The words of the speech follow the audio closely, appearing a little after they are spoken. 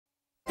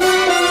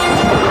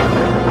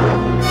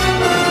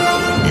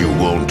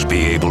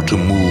to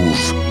move.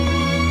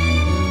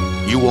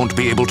 You won't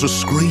be able to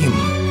scream.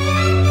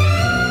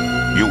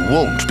 You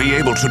won't be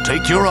able to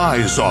take your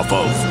eyes off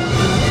of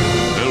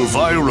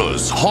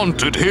Elvira's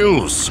Haunted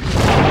Hills.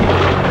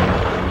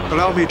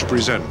 Allow me to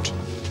present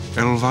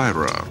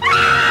Elvira.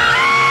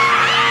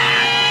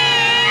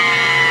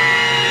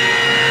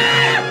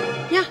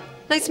 Yeah,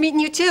 nice meeting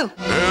you too.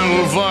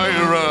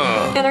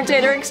 Elvira!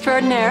 Entertainer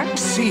extraordinaire.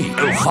 See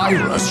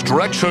Elvira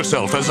stretch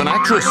herself as an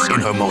actress in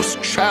her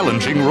most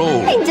challenging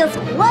role. I just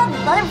love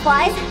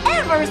butterflies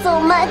ever so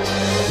much.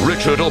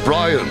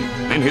 RichardO'Brien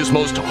in his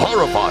most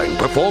horrifying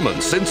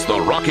performance since the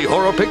Rocky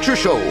Horror Picture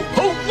Show.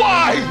 Oh,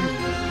 why?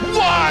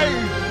 Why?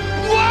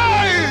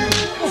 Why?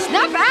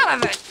 Snap out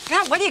of it!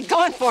 God, what are you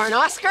going for, an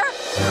Oscar?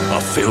 A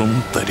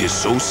film that is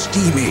so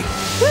steamy,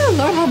 Oh,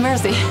 Lord have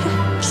mercy.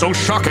 so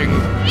shocking,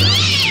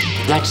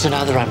 That's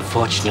another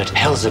unfortunate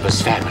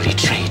Elzebus family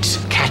trait,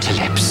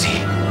 catalepsy.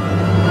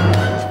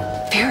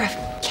 Fear of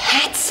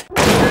cats?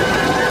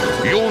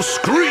 you'll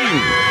scream,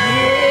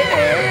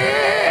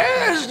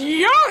 Yes,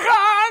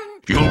 Johann!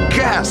 you'll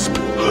gasp,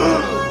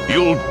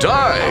 you'll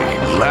die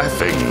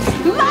laughing.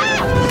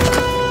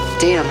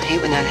 Damn, I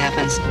hate when that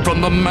happens.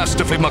 From the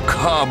masterfully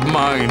macabre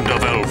mind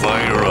of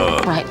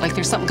Elvira. Right, like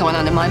there's something going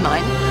on in my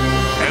mind.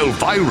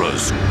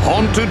 Elvira's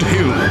Haunted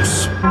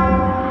Hills.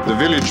 The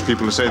village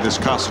people say this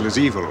castle is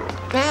evil.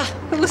 Ah,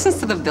 who listens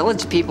to the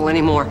village people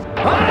anymore?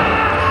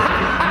 Ah!